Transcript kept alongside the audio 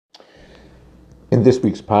In this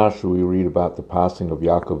week's parsha, we read about the passing of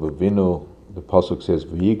Yakov Avinu. The pasuk says,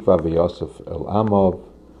 "V'yikva v'yosef el Amov,"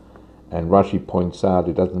 and Rashi points out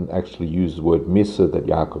it doesn't actually use the word misa, that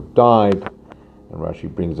Yakov died. And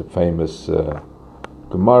Rashi brings a famous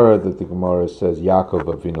Gemara, that the Gemara says Yakov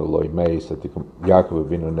Avinu lo meis, that Yakov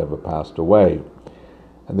Avinu never passed away.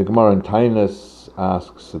 And the Gemara in Tainus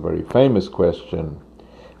asks a very famous question: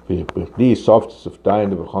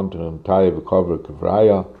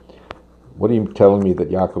 what are you telling me that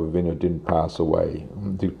Yaakov Avinu didn't pass away?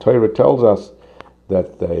 The Torah tells us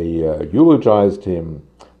that they eulogized him,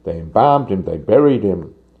 they embalmed him, they buried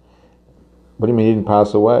him. What do you mean he didn't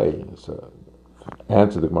pass away? So,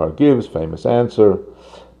 answer the Gemara gives, famous answer,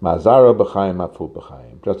 Mazara b'chaim afu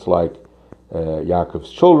b'chaim. Just like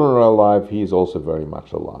Yaakov's children are alive, he is also very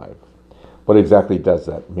much alive. What exactly does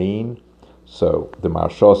that mean? So the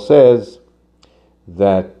Maharsha says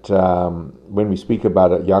that when we speak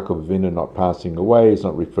about Yaakov Avinu not passing away, it's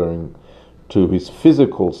not referring to his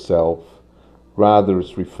physical self, rather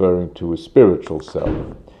it's referring to his spiritual self.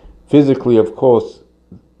 Physically, of course,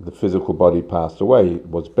 the physical body passed away, it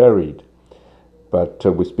was buried. But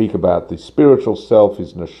we speak about the spiritual self,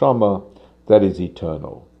 his neshama, that is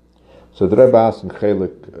eternal. So the Rebbe asks in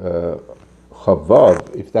Chelik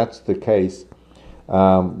Chavav, if that's the case,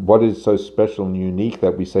 what is so special and unique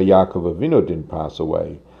that we say Yaakov Avinu didn't pass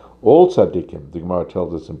away? All tzaddikim, the Gemara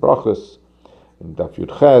tells us in Brachos, in Daf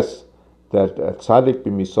Yud Ches, that a tzaddik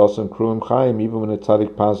b'misos and kruim chaim, even when a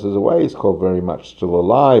tzaddik passes away, is called very much still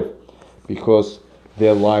alive, because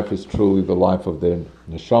their life is truly the life of their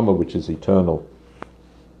neshama, which is eternal.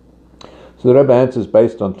 So the Rebbe answers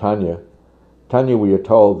based on Tanya. Tanya, we are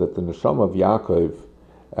told that the neshama of Yaakov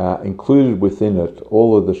included within it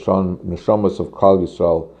all of the neshamas of Klal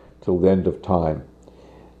Yisrael till the end of time.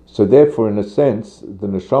 So therefore, in a sense, the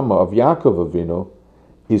neshama of Yaakov Avinu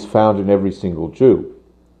is found in every single Jew.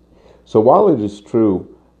 So while it is true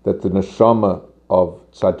that the neshama of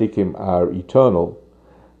tzaddikim are eternal,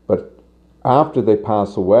 but after they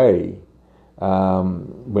pass away,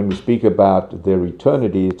 when we speak about their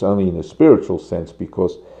eternity, it's only in a spiritual sense,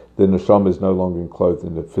 because the neshama is no longer enclosed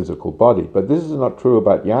in the physical body. But this is not true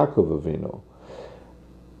about Yaakov Avinu.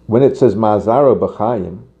 When it says Ma'azara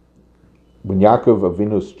b'chaim, when Yaakov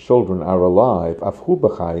Avinu's children are alive, afhu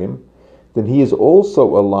b'chaim, then he is also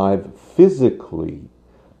alive physically,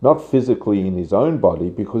 not physically in his own body,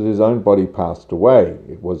 because his own body passed away,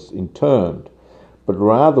 it was interned. But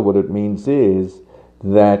rather what it means is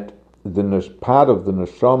that the part of the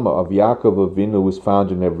neshama of Yaakov Avinu is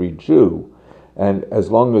found in every Jew. And as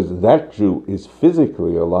long as that Jew is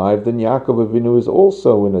physically alive, then Yaakov Avinu is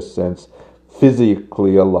also, in a sense,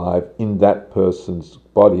 physically alive in that person's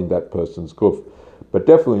body, in that person's guf. But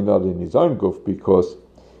definitely not in his own guf, because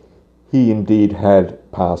he indeed had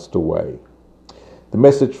passed away. The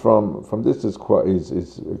message from this is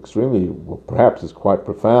extremely, well, perhaps is quite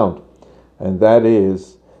profound, and that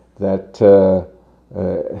is that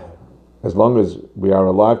as long as we are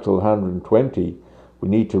alive till 120, we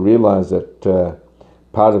need to realize that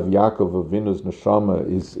part of Yaakov Avinu's neshama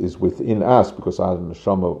is within us, because our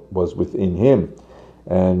neshama was within him,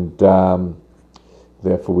 and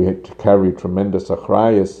therefore we had to carry tremendous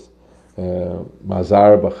achrayus,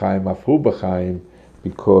 mazar b'chaim, afu b'chaim,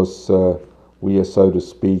 because we are, so to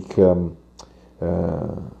speak,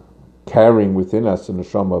 carrying within us the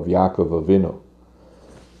neshama of Yaakov Avinu.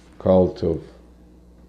 Kol tov.